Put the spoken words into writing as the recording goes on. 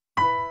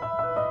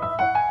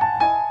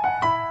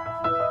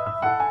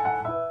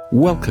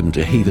Welcome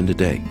to Haven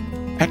Today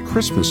at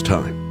Christmas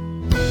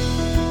time.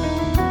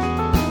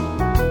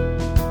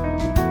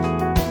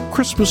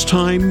 Christmas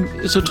time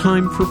is a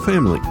time for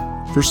family,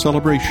 for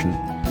celebration,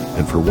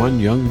 and for one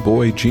young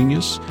boy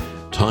genius,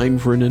 time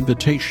for an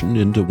invitation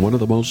into one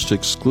of the most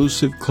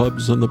exclusive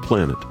clubs on the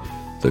planet.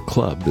 The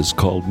club is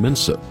called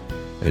Mensa,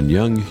 and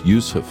young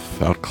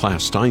Yusuf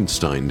outclassed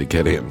Einstein to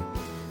get in.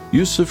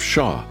 Yusuf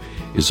Shah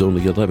is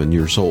only 11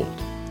 years old.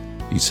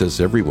 He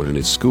says everyone in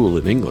his school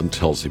in England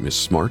tells him he's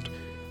smart,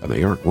 and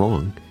they aren't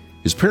wrong.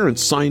 His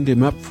parents signed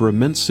him up for a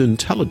Mensa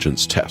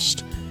intelligence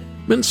test.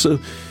 Mensa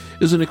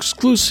is an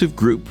exclusive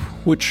group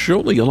which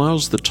only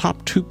allows the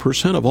top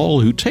 2% of all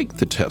who take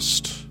the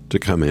test to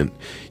come in.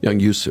 Young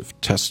Yusuf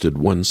tested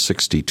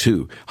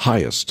 162,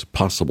 highest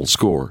possible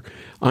score.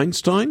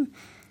 Einstein?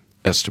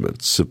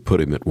 Estimates have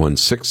put him at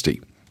 160.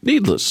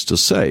 Needless to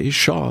say,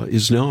 Shah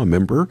is now a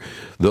member,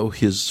 though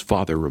his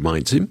father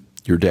reminds him,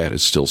 "Your dad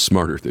is still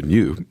smarter than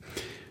you."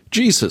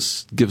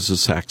 Jesus gives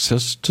us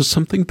access to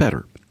something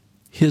better,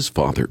 his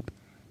Father,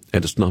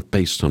 and it's not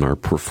based on our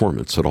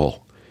performance at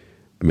all.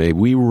 May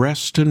we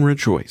rest and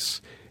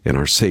rejoice in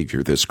our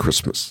Savior this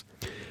Christmas.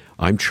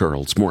 I'm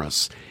Charles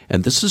Morris,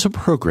 and this is a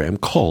program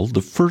called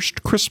The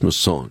First Christmas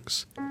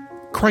Songs.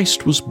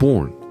 Christ was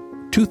born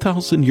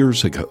 2,000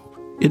 years ago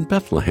in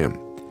Bethlehem.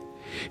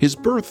 His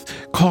birth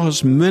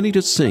caused many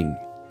to sing,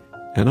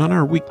 and on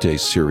our weekday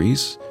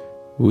series,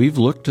 we've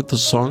looked at the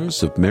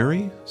songs of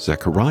Mary,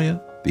 Zechariah,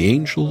 the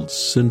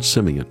angels, and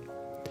Simeon.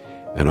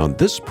 And on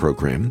this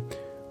program,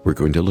 we're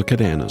going to look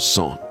at Anna's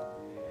song.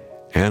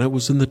 Anna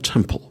was in the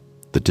temple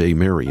the day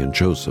Mary and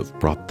Joseph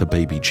brought the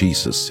baby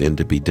Jesus in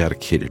to be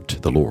dedicated to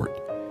the Lord.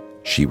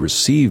 She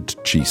received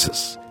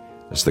Jesus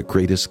as the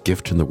greatest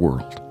gift in the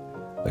world,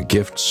 a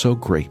gift so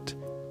great,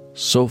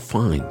 so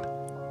fine,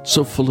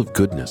 so full of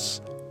goodness.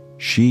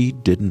 She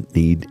didn't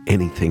need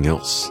anything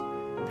else.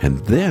 And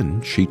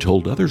then she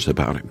told others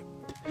about him.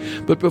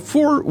 But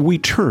before we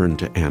turn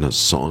to Anna's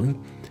song,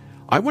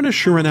 I want to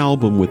share an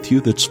album with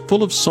you that's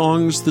full of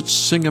songs that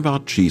sing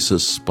about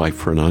Jesus by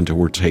Fernando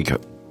Ortega.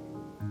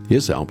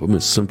 His album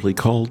is simply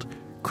called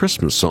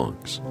Christmas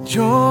Songs.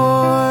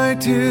 Joy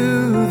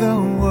to the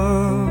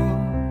world,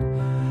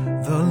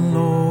 the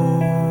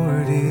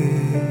Lord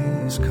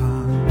is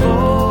come.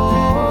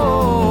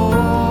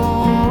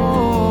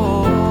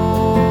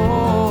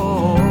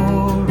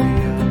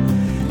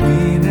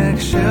 Gloria in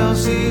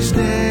excelsis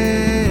Deo.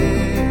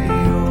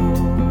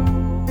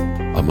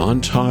 A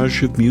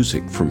montage of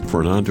music from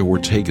Fernando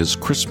Ortega's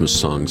Christmas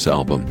Songs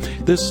album.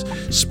 This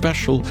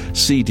special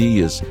CD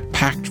is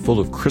packed full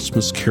of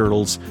Christmas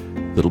carols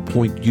that'll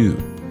point you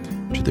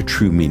to the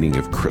true meaning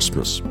of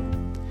Christmas.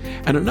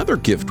 And another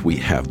gift we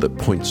have that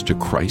points to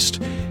Christ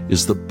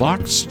is the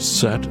boxed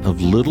set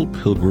of Little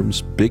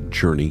Pilgrim's Big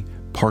Journey,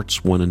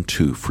 Parts 1 and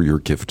 2 for your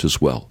gift as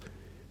well.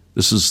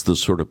 This is the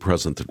sort of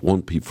present that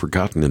won't be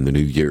forgotten in the new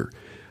year.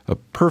 A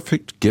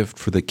perfect gift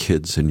for the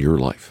kids in your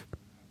life.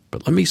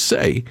 But let me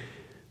say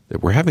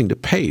that we're having to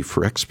pay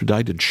for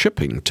expedited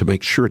shipping to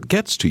make sure it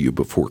gets to you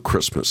before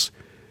Christmas.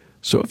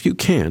 So if you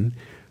can,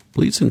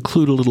 please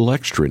include a little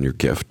extra in your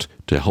gift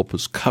to help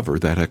us cover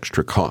that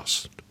extra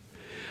cost.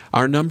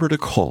 Our number to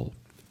call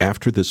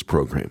after this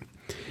program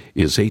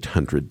is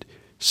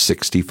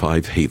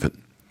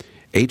 800-65-HAVEN,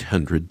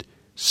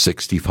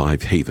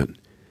 800-65-HAVEN.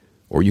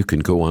 Or you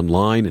can go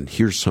online and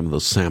hear some of the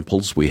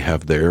samples we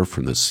have there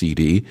from the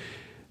CD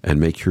and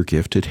make your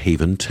gift at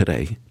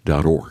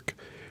haventoday.org.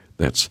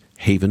 That's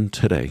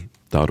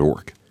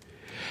haventoday.org.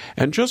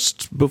 And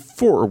just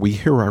before we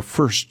hear our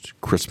first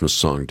Christmas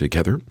song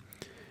together,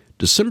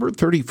 December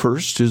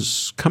 31st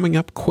is coming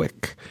up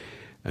quick,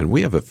 and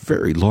we have a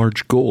very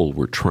large goal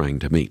we're trying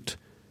to meet.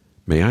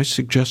 May I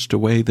suggest a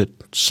way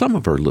that some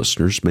of our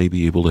listeners may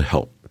be able to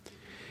help?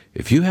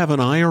 If you have an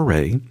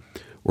IRA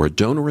or a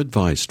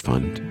donor-advised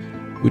fund,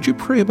 would you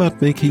pray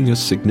about making a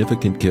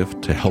significant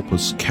gift to help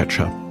us catch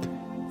up?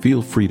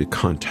 Feel free to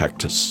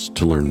contact us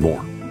to learn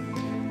more.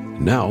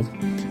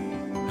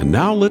 And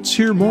now let's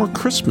hear more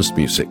Christmas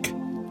music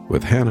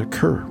with Hannah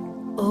Kerr.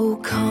 Oh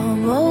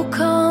come,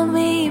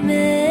 Emmanuel,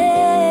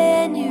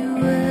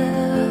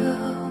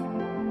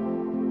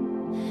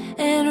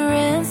 and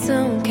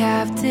ransom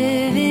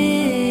captive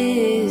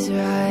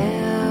Israel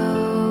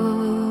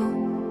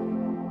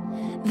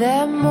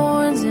that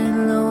mourns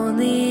in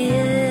lonely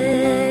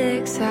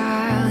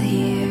exile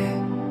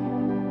here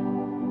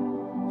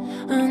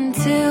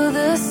until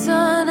the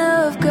Son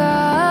of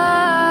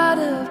God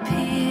appear.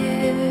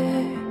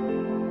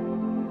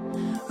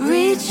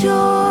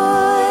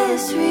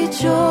 Rejoice,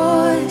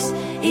 rejoice,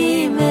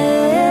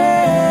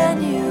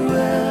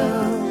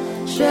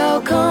 Emmanuel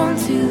shall come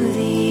to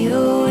thee,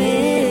 O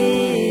Israel.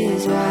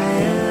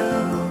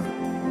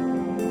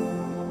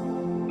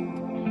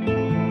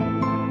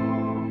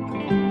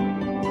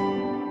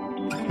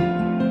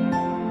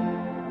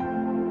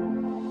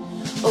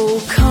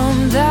 Oh,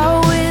 come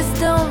thou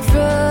wisdom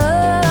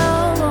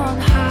from on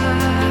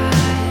high,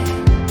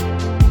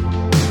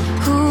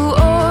 who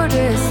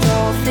orderest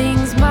all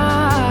things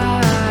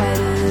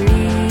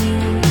mightily,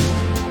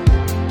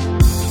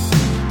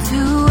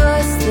 to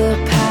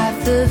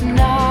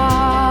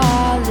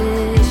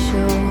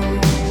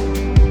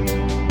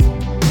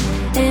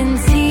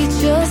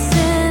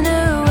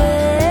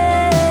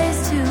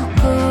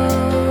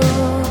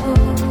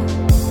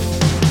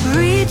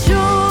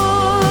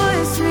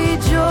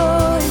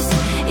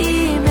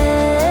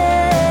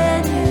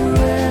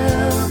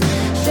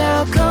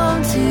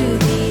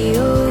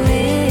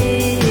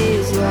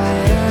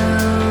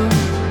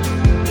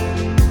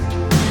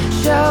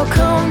shall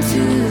come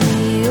to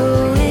thee,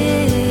 O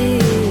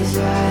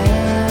Israel.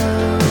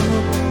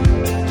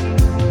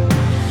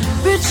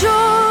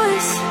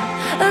 Rejoice,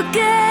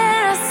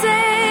 again I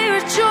say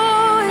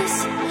rejoice,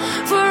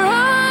 for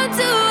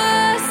unto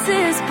us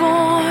is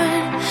born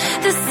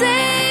the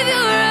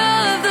Savior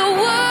of the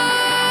world.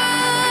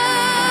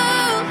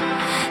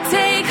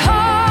 Take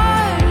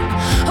heart,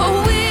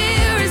 O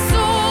weary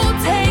soul,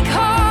 take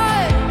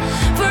heart,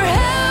 for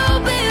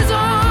help is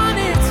on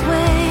its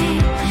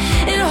way,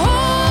 and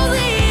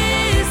holy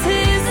is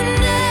his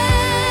name.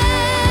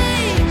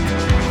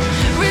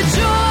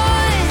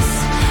 Rejoice,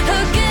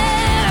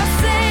 again I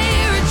say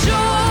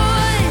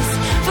rejoice,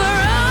 for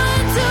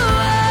unto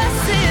us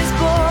is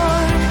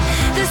born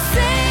the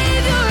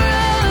Savior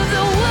of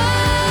the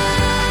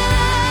world.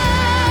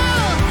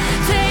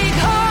 Take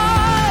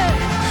heart,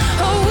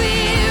 O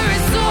weary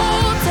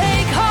soul,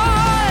 take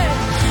heart,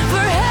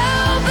 for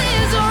help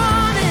is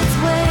on its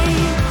way,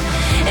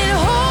 and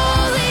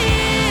holy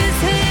is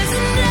his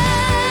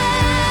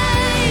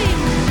name.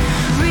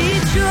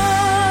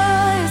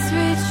 Rejoice,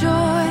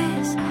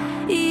 rejoice,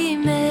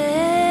 Emmanuel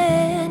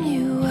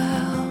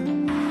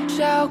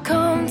shall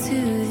come to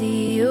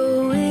thee,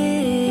 O Israel.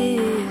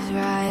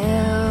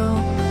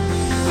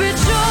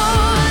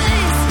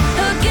 Rejoice,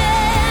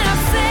 again I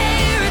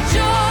say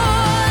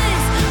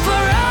rejoice,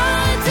 for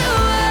unto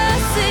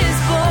us is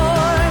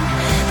born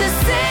the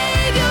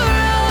Savior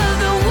of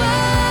the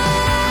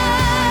world.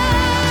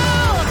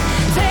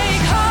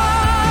 Take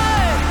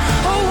heart,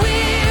 O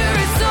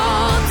weary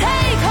soul,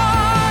 take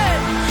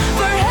heart,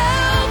 for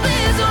help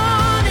is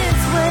on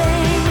its way,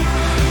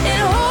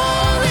 and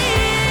holy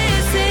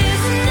is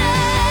his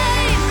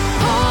name.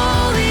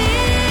 Holy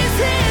is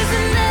his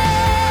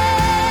name.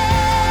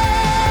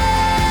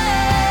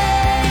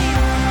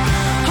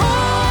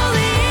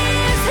 Holy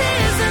is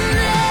his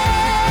name.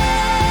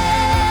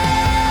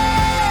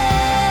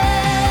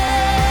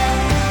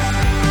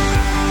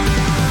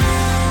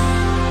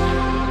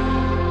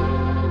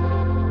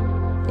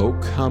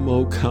 O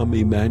Come,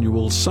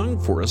 Emmanuel, sung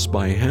for us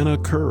by Hannah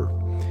Kerr,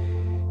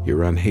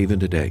 here on Haven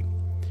Today,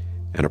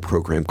 and a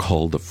program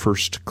called The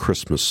First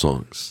Christmas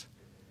Songs.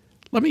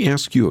 Let me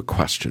ask you a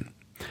question.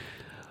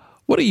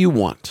 What do you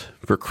want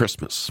for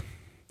Christmas?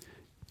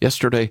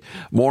 Yesterday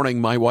morning,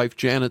 my wife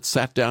Janet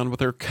sat down with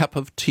her cup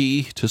of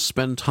tea to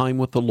spend time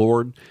with the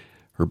Lord.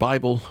 Her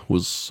Bible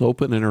was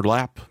open in her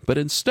lap, but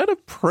instead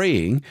of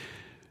praying,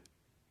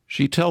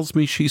 she tells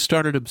me she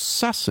started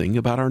obsessing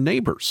about our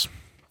neighbors.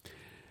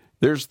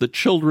 There's the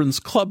children's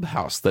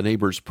clubhouse the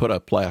neighbors put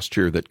up last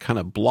year that kind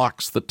of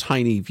blocks the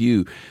tiny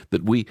view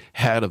that we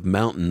had of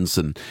mountains.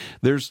 And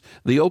there's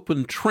the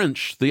open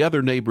trench the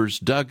other neighbors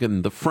dug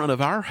in the front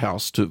of our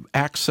house to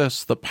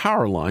access the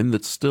power line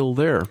that's still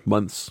there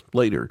months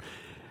later.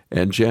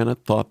 And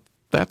Janet thought,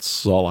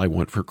 that's all I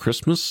want for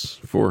Christmas,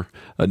 for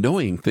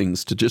annoying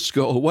things to just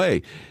go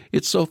away.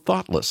 It's so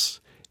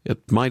thoughtless.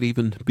 It might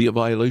even be a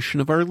violation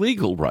of our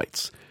legal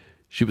rights.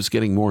 She was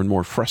getting more and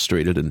more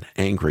frustrated and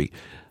angry,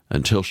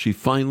 until she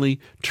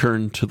finally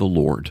turned to the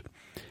Lord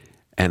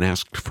and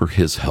asked for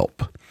his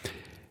help.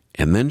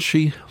 And then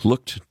she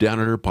looked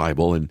down at her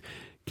Bible, and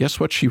guess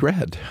what she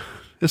read?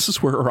 This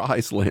is where her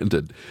eyes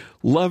landed.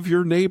 Love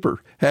your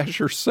neighbor as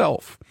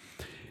yourself.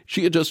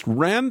 She had just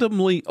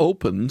randomly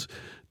opened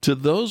to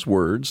those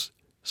words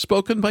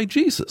spoken by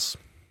Jesus.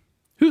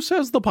 Who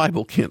says the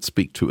Bible can't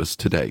speak to us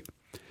today?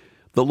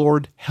 The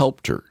Lord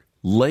helped her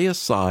lay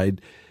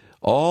aside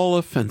all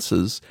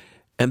offenses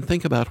and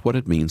think about what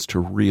it means to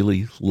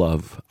really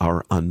love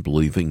our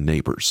unbelieving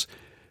neighbors.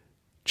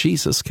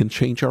 Jesus can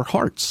change our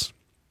hearts.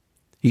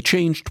 He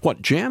changed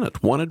what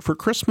Janet wanted for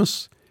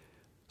Christmas.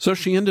 So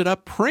she ended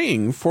up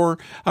praying for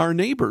our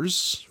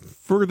neighbors,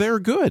 for their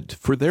good,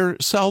 for their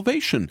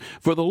salvation,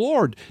 for the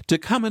Lord to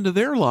come into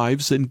their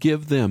lives and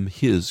give them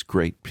his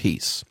great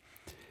peace.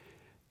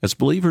 As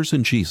believers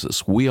in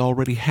Jesus, we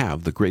already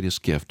have the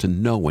greatest gift,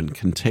 and no one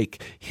can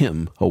take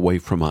him away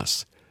from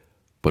us.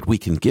 But we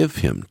can give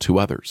him to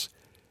others.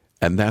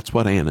 And that's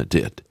what Anna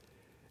did.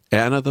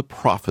 Anna the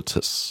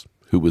prophetess,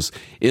 who was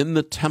in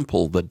the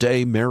temple the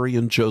day Mary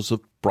and Joseph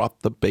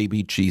brought the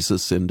baby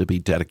Jesus in to be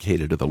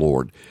dedicated to the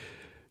Lord.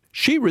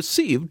 She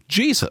received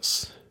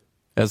Jesus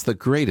as the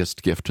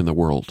greatest gift in the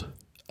world.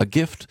 A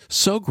gift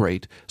so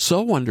great,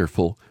 so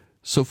wonderful,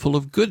 so full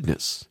of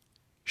goodness.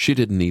 She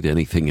didn't need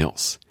anything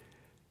else.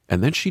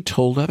 And then she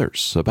told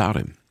others about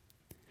him.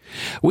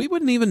 We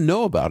wouldn't even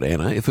know about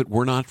Anna if it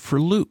were not for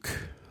Luke.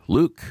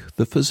 Luke,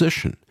 the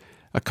physician,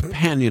 a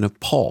companion of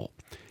Paul.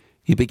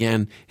 He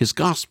began his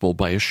gospel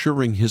by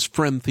assuring his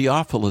friend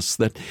Theophilus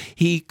that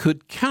he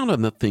could count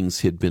on the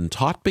things he had been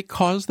taught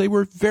because they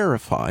were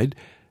verified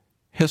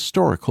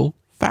historical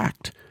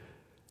fact.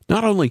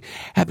 Not only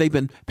had they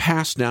been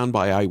passed down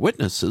by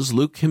eyewitnesses,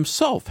 Luke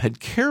himself had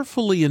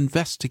carefully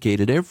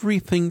investigated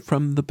everything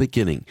from the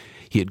beginning.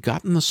 He had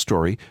gotten the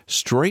story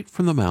straight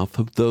from the mouth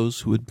of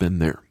those who had been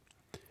there.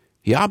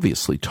 He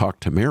obviously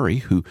talked to Mary,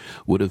 who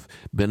would have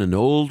been an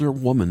older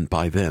woman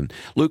by then.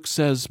 Luke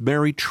says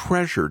Mary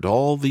treasured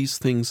all these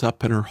things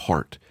up in her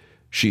heart.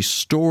 She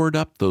stored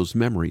up those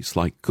memories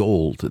like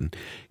gold and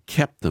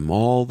kept them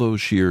all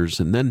those years,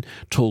 and then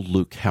told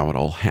Luke how it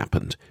all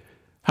happened,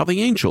 how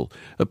the angel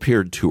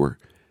appeared to her,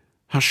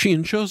 how she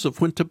and Joseph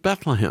went to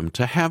Bethlehem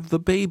to have the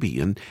baby,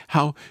 and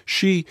how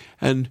she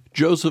and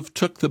Joseph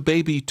took the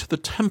baby to the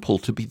temple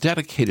to be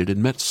dedicated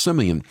and met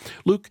Simeon.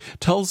 Luke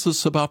tells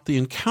us about the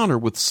encounter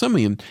with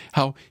Simeon,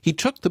 how he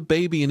took the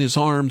baby in his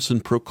arms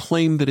and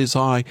proclaimed that his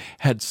eye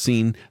had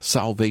seen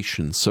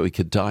salvation so he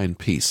could die in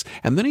peace.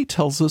 And then he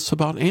tells us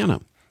about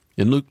Anna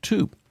in Luke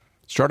 2,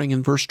 starting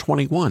in verse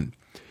 21.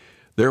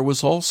 There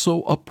was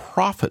also a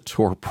prophet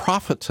or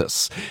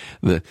prophetess,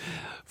 the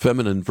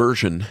feminine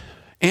version,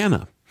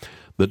 Anna,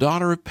 the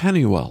daughter of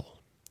Penuel,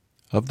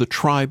 of the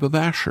tribe of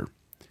Asher.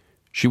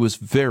 She was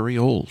very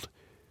old.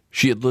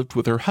 She had lived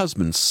with her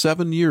husband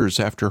 7 years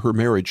after her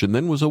marriage and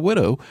then was a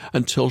widow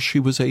until she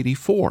was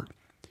 84.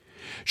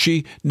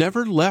 She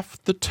never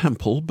left the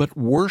temple but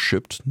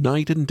worshipped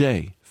night and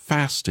day,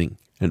 fasting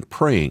and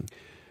praying.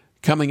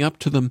 Coming up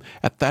to them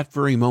at that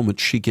very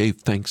moment, she gave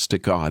thanks to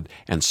God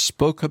and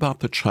spoke about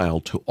the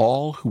child to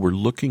all who were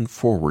looking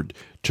forward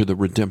to the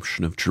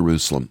redemption of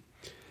Jerusalem.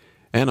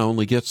 Anna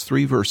only gets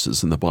 3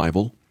 verses in the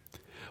Bible,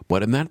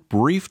 but in that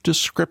brief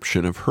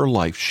description of her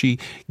life, she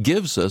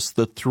gives us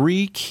the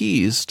 3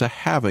 keys to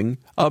having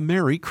a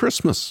Merry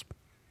Christmas.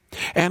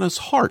 Anna's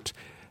heart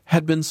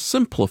had been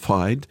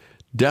simplified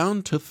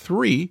down to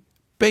 3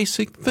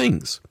 basic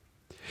things.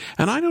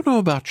 And I don't know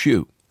about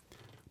you,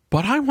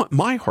 but I want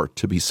my heart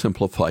to be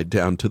simplified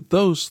down to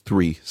those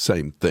 3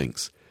 same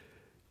things.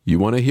 You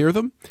want to hear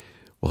them?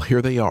 Well,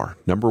 here they are.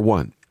 Number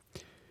 1,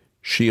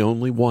 she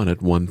only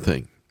wanted one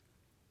thing.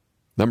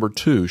 Number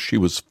 2, she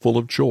was full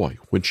of joy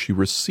when she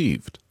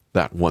received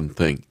that one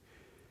thing.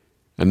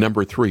 And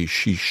number 3,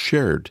 she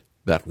shared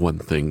that one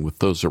thing with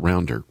those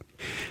around her.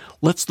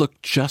 Let's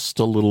look just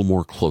a little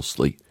more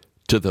closely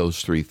to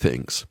those 3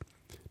 things.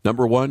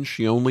 Number 1,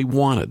 she only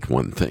wanted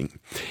one thing.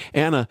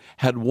 Anna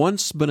had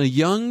once been a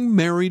young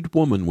married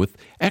woman with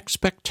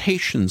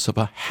expectations of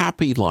a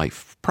happy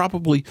life,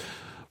 probably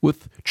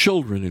with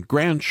children and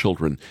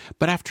grandchildren.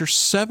 But after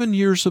 7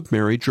 years of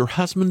marriage, her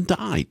husband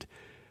died.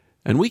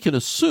 And we can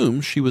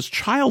assume she was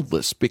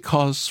childless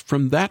because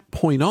from that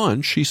point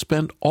on, she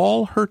spent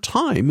all her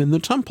time in the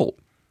temple.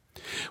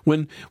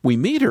 When we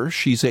meet her,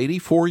 she's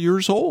 84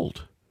 years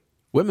old.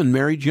 Women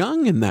married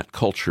young in that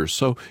culture,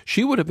 so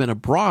she would have been a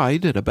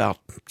bride at about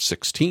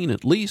 16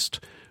 at least,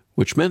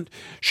 which meant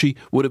she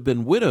would have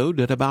been widowed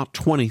at about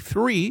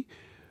 23,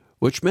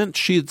 which meant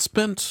she had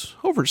spent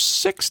over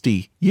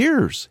 60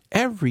 years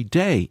every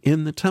day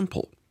in the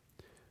temple.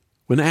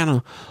 When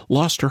Anna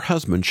lost her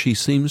husband, she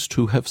seems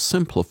to have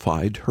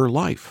simplified her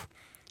life.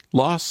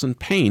 Loss and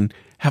pain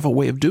have a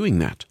way of doing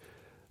that,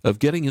 of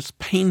getting us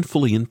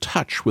painfully in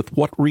touch with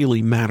what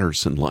really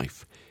matters in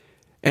life.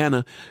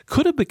 Anna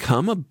could have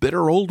become a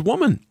bitter old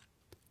woman,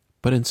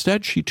 but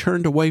instead she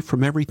turned away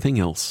from everything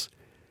else,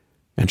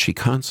 and she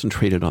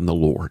concentrated on the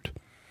Lord.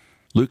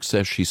 Luke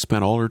says she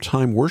spent all her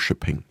time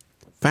worshiping,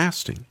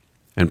 fasting,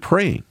 and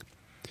praying.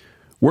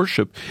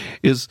 Worship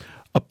is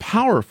a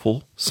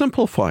powerful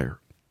simplifier.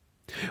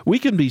 We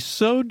can be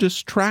so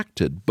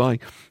distracted by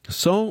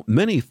so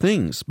many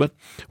things, but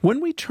when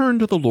we turn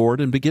to the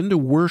Lord and begin to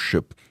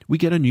worship, we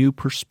get a new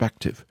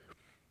perspective.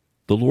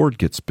 The Lord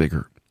gets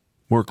bigger,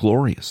 more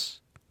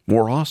glorious,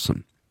 more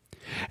awesome.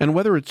 And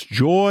whether it's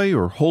joy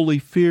or holy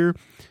fear,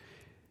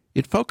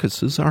 it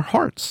focuses our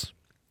hearts.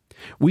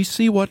 We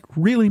see what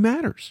really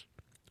matters,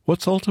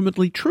 what's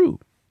ultimately true.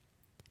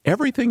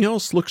 Everything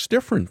else looks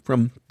different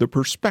from the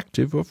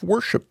perspective of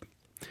worship.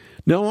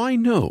 Now, I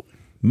know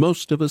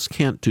most of us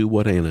can't do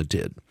what Anna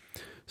did.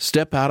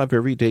 Step out of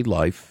everyday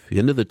life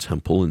into the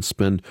temple and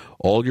spend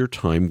all your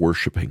time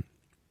worshiping.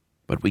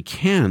 But we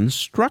can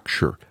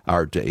structure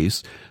our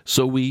days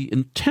so we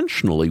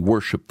intentionally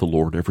worship the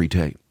Lord every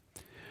day.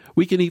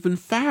 We can even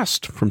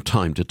fast from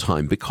time to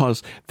time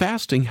because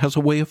fasting has a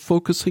way of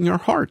focusing our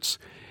hearts.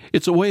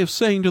 It's a way of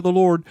saying to the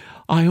Lord,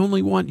 I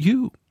only want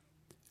you.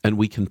 And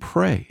we can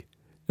pray,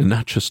 and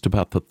not just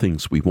about the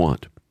things we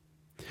want.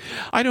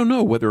 I don't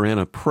know whether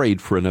Anna prayed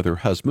for another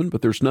husband,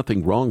 but there's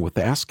nothing wrong with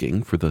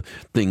asking for the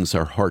things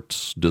our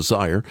hearts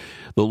desire.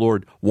 The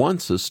Lord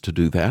wants us to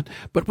do that,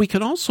 but we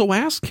can also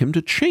ask Him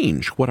to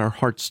change what our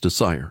hearts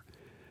desire.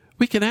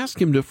 We can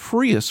ask Him to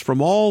free us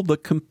from all the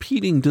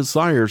competing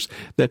desires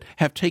that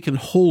have taken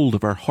hold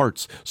of our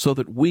hearts so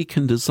that we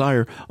can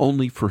desire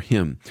only for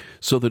Him,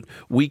 so that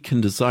we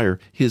can desire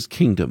His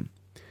kingdom.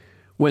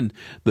 When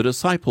the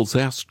disciples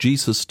asked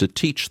Jesus to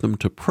teach them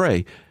to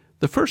pray,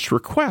 the first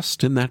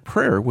request in that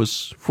prayer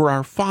was for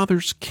our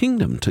Father's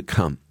kingdom to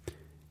come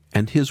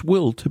and His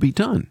will to be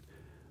done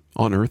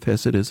on earth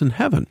as it is in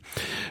heaven.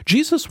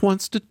 Jesus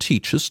wants to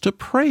teach us to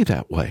pray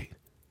that way.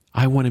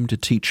 I want Him to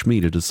teach me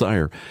to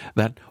desire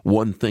that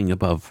one thing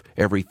above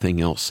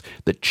everything else,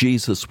 that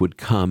Jesus would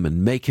come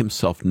and make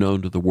Himself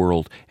known to the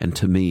world and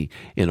to me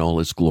in all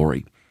His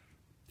glory.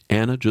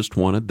 Anna just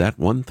wanted that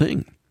one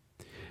thing.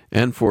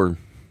 And for,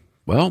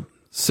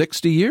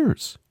 60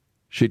 years,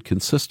 she'd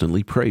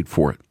consistently prayed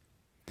for it.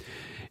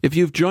 If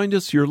you've joined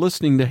us, you're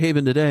listening to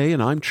Haven Today,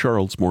 and I'm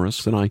Charles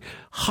Morris, and I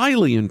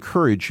highly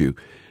encourage you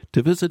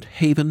to visit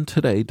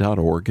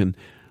haventoday.org and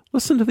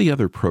listen to the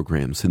other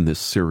programs in this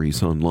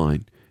series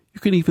online. You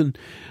can even,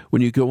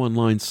 when you go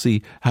online,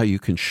 see how you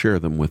can share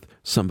them with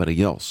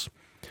somebody else.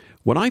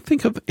 When I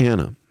think of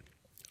Anna,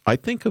 I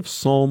think of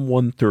Psalm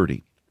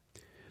 130.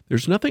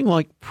 There's nothing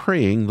like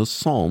praying the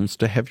Psalms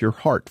to have your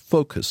heart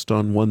focused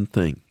on one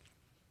thing.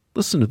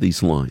 Listen to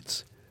these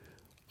lines.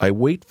 I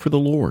wait for the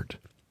Lord.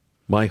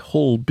 My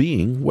whole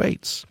being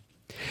waits.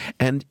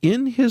 And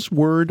in his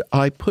word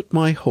I put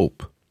my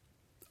hope.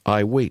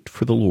 I wait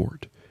for the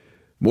Lord.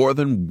 More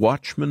than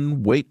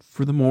watchmen wait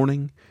for the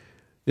morning.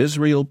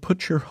 Israel,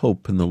 put your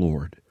hope in the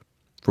Lord.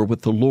 For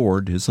with the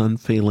Lord is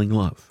unfailing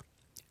love,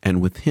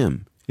 and with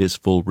him is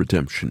full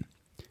redemption.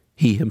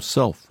 He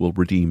himself will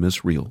redeem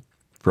Israel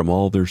from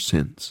all their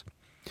sins.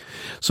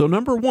 So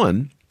number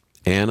one,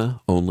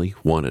 Anna only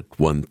wanted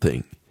one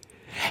thing.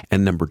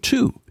 And number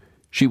two,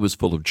 she was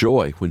full of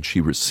joy when she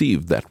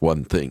received that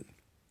one thing.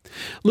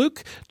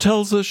 Luke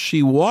tells us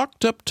she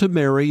walked up to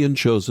Mary and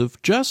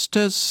Joseph just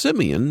as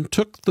Simeon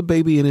took the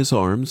baby in his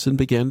arms and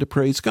began to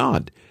praise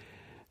God.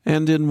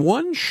 And in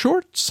one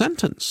short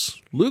sentence,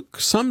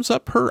 Luke sums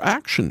up her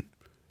action.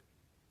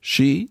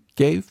 She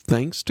gave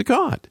thanks to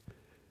God.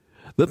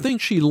 The thing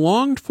she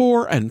longed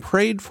for and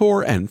prayed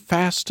for and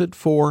fasted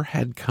for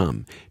had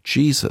come.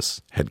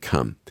 Jesus had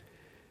come.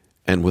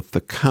 And with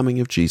the coming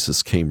of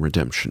Jesus came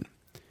redemption.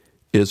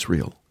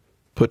 Israel,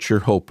 put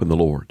your hope in the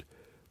Lord,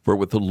 for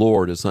with the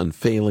Lord is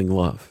unfailing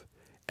love,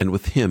 and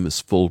with him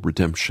is full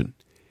redemption.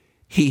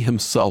 He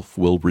himself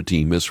will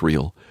redeem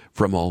Israel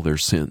from all their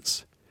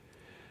sins.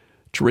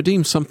 To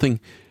redeem something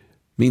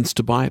means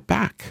to buy it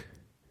back.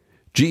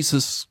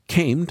 Jesus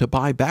came to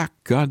buy back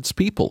God's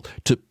people,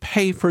 to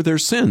pay for their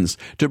sins,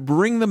 to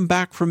bring them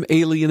back from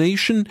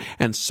alienation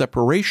and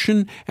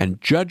separation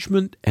and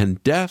judgment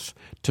and death,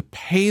 to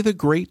pay the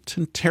great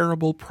and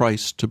terrible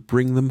price to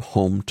bring them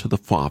home to the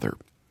Father.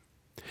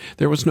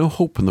 There was no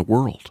hope in the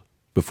world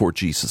before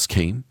Jesus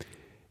came.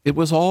 It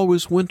was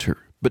always winter,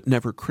 but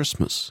never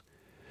Christmas.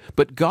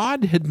 But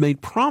God had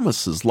made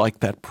promises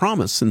like that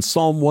promise in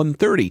Psalm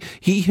 130.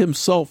 He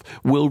himself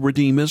will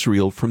redeem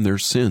Israel from their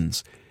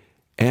sins.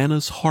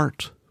 Anna's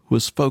heart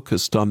was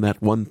focused on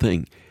that one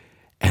thing,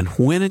 and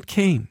when it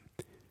came,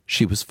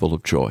 she was full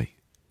of joy.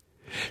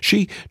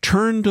 She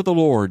turned to the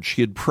Lord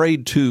she had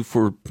prayed to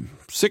for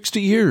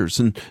 60 years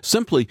and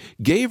simply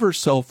gave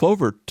herself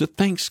over to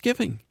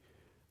thanksgiving.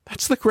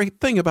 That's the great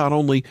thing about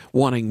only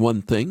wanting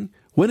one thing.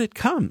 When it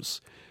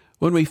comes,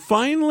 when we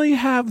finally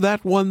have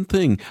that one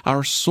thing,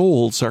 our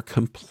souls are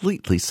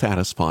completely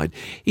satisfied.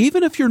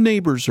 Even if your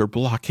neighbors are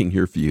blocking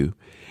your view,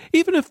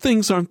 even if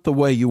things aren't the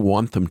way you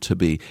want them to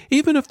be,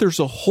 even if there's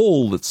a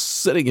hole that's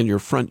sitting in your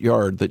front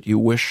yard that you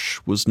wish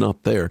was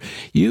not there,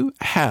 you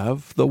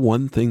have the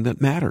one thing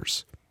that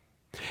matters.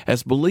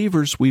 As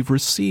believers, we've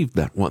received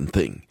that one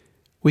thing.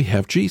 We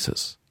have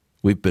Jesus.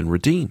 We've been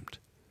redeemed.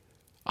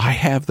 I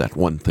have that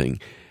one thing.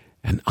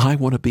 And I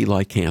want to be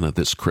like Anna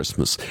this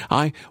Christmas.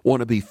 I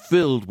want to be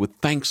filled with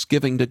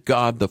thanksgiving to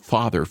God the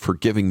Father for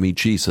giving me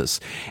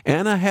Jesus.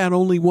 Anna had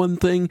only one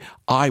thing.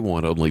 I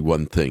want only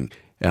one thing.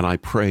 And I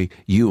pray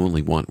you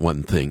only want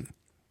one thing.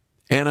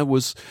 Anna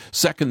was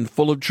second,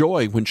 full of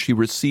joy when she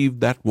received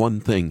that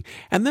one thing.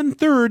 And then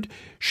third,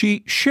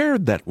 she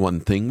shared that one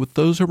thing with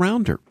those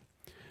around her.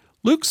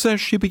 Luke says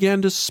she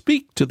began to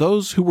speak to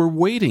those who were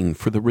waiting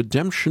for the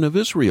redemption of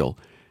Israel.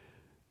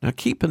 Now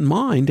keep in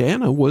mind,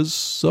 Anna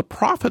was a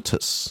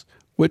prophetess,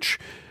 which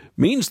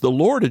means the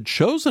Lord had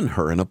chosen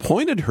her and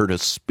appointed her to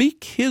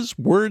speak his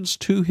words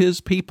to his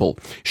people.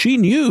 She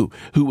knew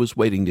who was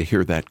waiting to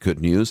hear that good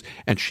news,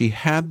 and she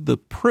had the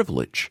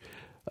privilege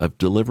of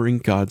delivering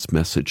God's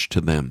message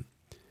to them.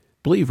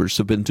 Believers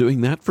have been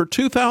doing that for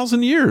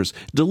 2,000 years,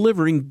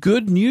 delivering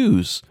good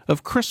news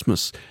of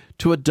Christmas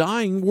to a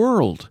dying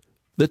world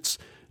that's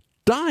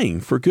dying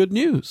for good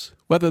news,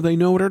 whether they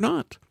know it or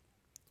not.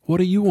 What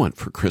do you want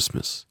for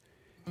Christmas?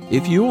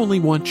 If you only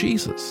want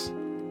Jesus,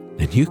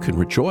 then you can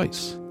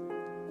rejoice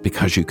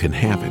because you can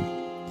have him,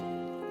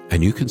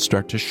 and you can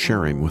start to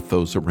share him with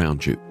those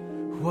around you.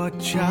 What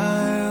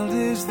child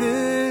is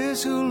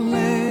this who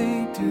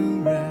lay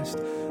to rest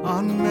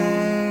on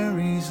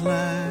Mary's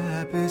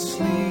lap is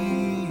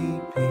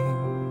sleeping,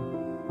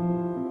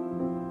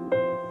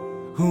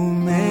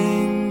 whom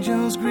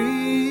angels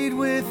greet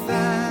with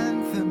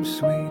anthems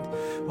sweet,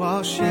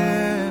 while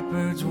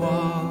shepherds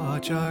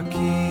watch our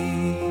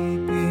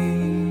keeping.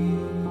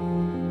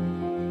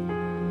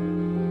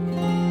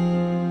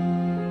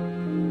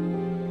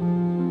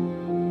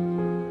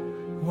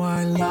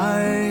 Why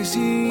lies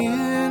he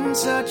in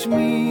such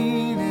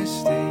mean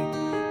estate,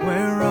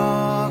 where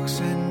rocks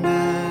and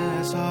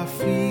ass are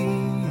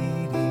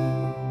feeding?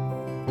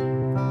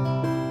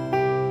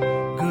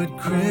 Good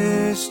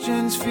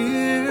Christians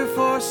fear,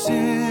 for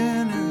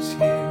sinners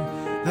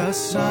hear the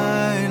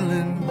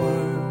silent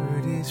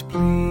word is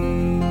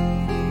pleading.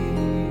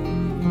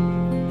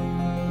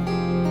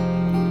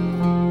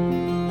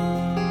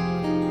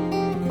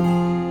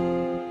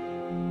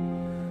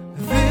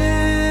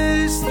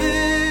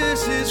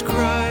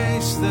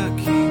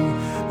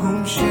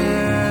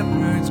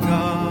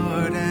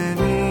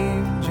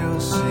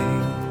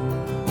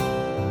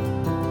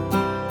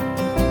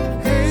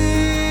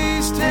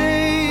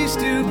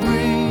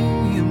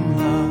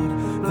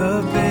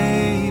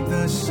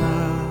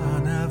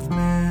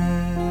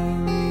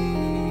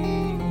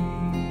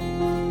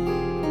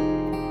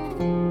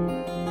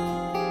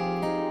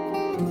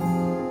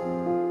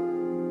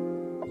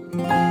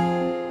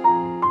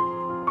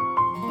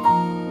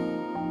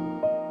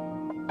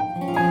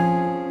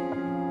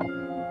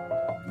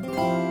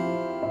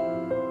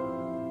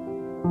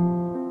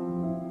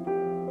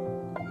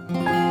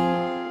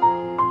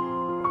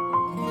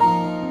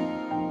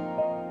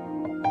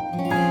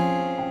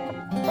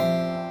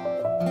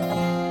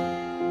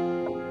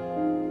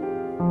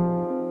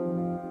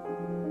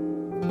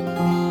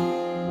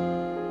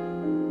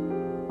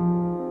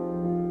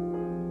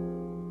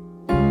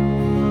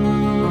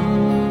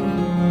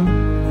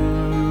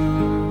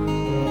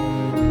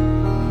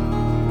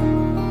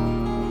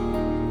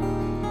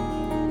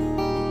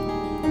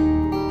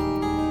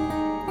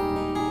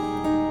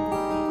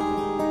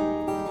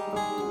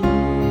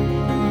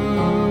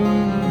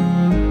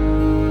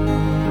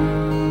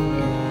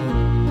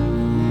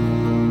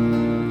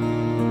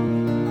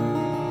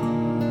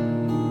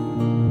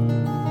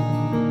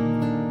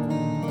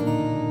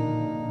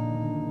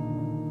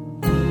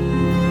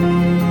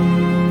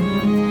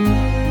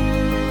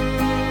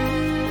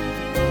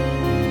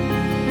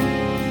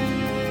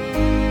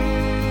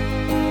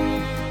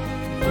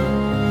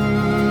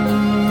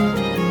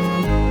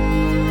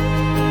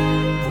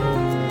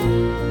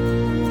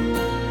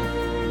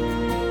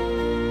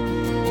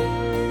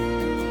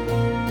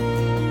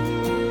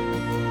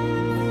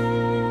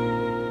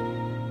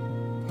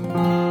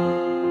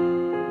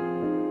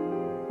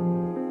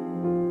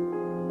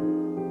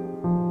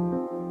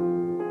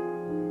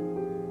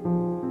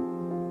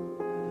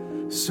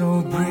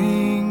 So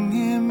bring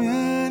him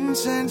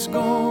incense,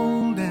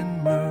 gold,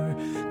 and myrrh.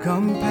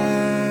 Come,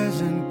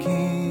 peasant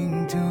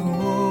king, to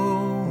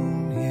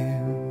own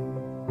him.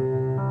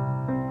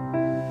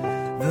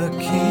 The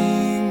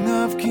King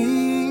of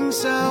Kings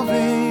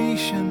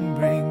salvation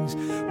brings,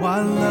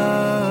 while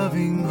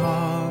loving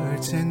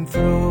hearts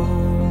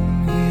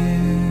enthrone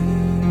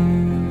him.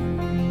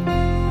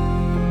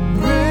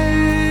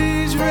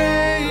 Raise,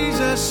 raise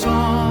a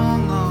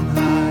song on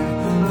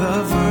high.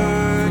 The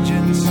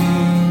Virgin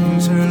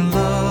sings her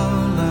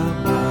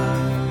lullaby.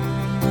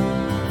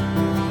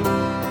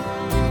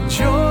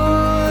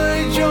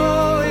 Joy,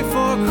 joy,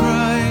 for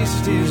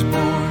Christ is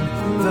born,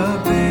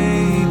 the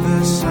babe,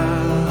 the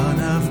Son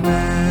of Mary.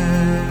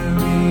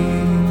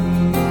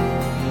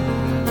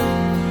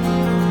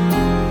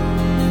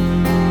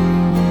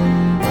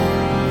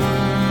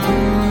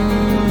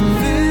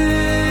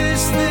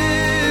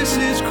 This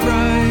is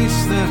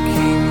Christ the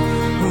King,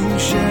 whom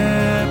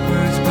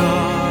shepherds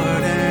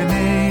guard and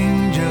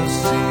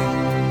angels sing.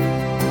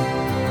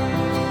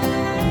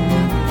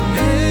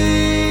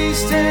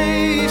 Haste,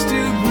 haste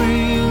to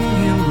bring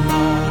him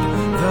laud,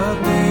 the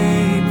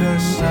babe, the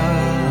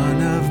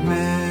Son of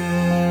Mary.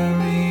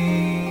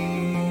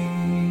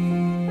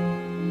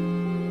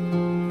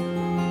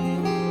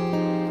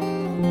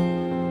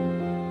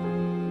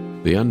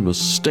 The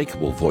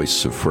unmistakable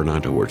voice of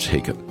Fernando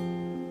Ortega.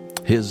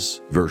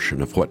 His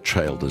version of What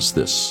Child Is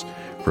This?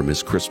 From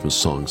his Christmas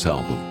Songs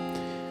album.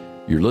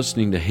 You're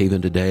listening to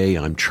Haven Today.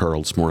 I'm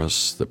Charles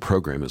Morris. The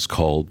program is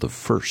called The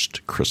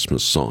First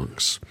Christmas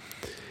Songs.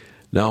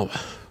 Now,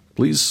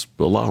 please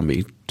allow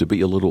me to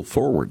be a little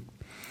forward.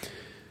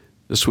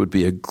 This would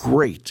be a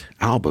great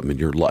album in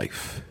your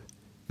life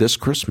this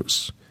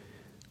Christmas.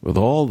 With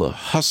all the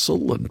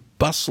hustle and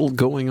bustle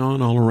going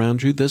on all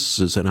around you, this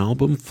is an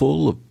album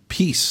full of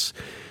peace,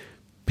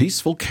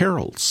 peaceful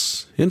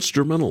carols,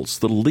 instrumentals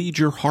that'll lead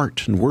your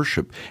heart in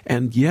worship,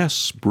 and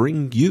yes,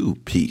 bring you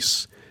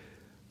peace.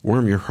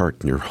 Warm your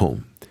heart and your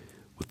home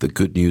with the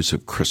good news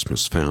of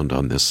Christmas found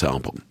on this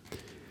album.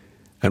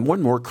 And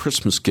one more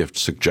Christmas gift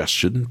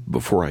suggestion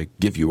before I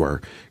give you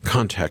our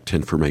contact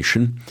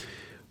information.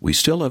 We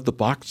still have the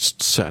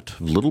boxed set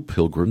of Little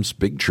Pilgrim's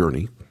Big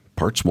Journey,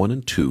 parts 1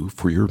 and 2,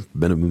 for your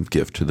minimum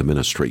gift to the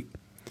ministry.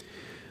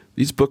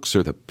 These books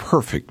are the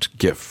perfect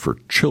gift for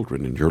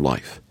children in your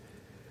life.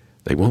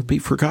 They won't be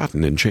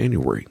forgotten in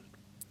January.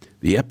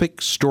 The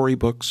epic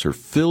storybooks are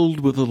filled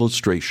with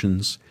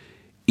illustrations,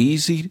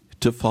 easy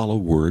to follow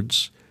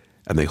words,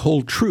 and they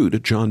hold true to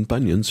John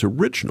Bunyan's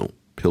original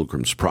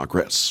Pilgrim's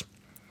Progress.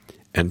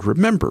 And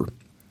remember,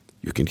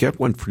 you can get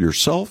one for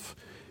yourself,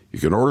 you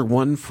can order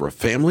one for a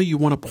family you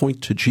want to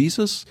point to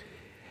Jesus,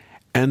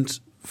 and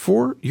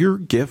for your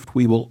gift,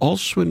 we will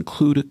also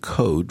include a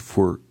code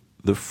for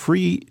the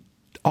free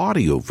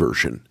audio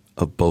version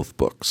of both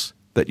books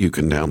that you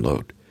can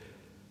download.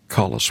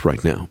 Call us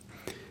right now.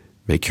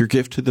 Make your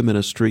gift to the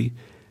ministry,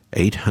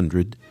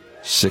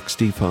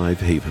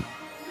 800-65-HAVEN.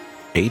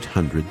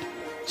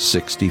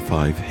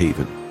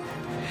 800-65-HAVEN.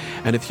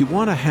 And if you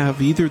want to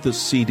have either the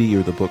CD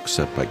or the book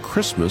set by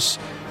Christmas,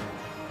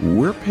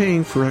 we're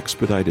paying for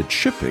expedited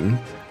shipping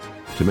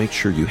to make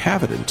sure you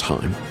have it in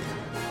time.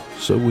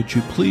 So would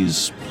you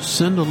please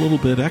send a little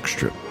bit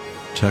extra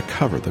to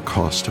cover the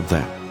cost of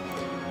that?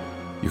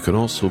 You can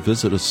also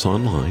visit us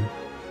online,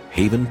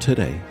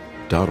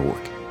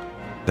 haventoday.org.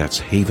 That's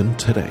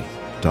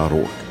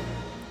haventoday.org.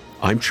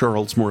 I'm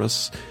Charles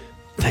Morris.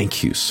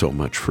 Thank you so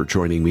much for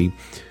joining me.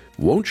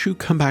 Won't you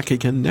come back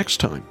again next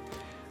time,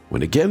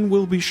 when again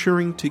we'll be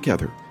sharing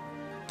together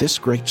this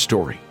great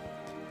story.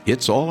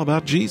 It's all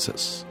about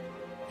Jesus,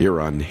 here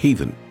on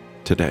Haven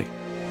Today.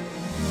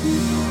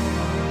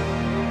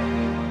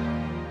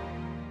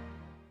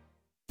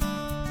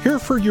 Here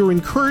for your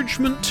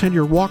encouragement and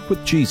your walk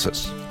with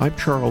Jesus. I'm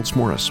Charles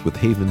Morris with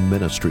Haven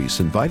Ministries,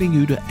 inviting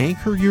you to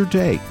anchor your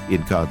day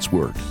in God's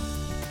Word.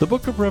 The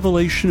book of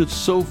Revelation is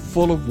so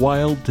full of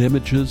wild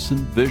images and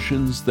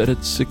visions that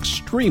it's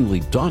extremely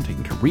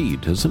daunting to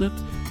read, isn't it?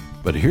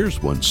 But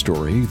here's one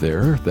story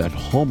there that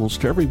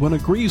almost everyone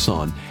agrees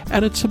on,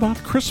 and it's about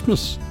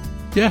Christmas.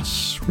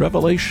 Yes,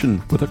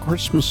 Revelation with a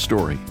Christmas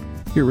story.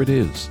 Here it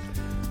is.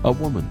 A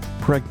woman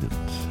pregnant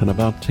and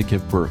about to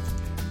give birth,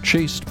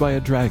 chased by a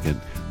dragon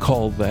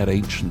called that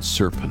ancient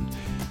serpent.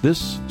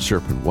 This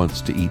serpent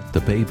wants to eat the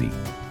baby,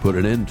 put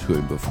an end to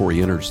him before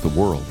he enters the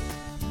world.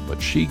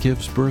 But she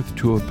gives birth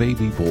to a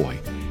baby boy.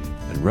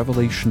 And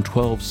Revelation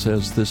 12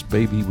 says this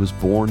baby was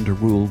born to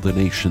rule the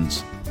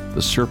nations.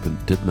 The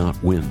serpent did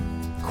not win.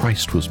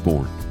 Christ was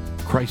born.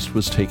 Christ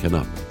was taken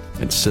up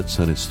and sits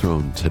on his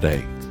throne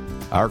today.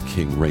 Our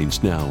King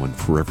reigns now and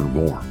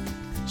forevermore.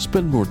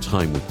 Spend more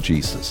time with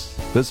Jesus.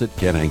 Visit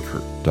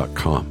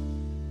getanchor.com.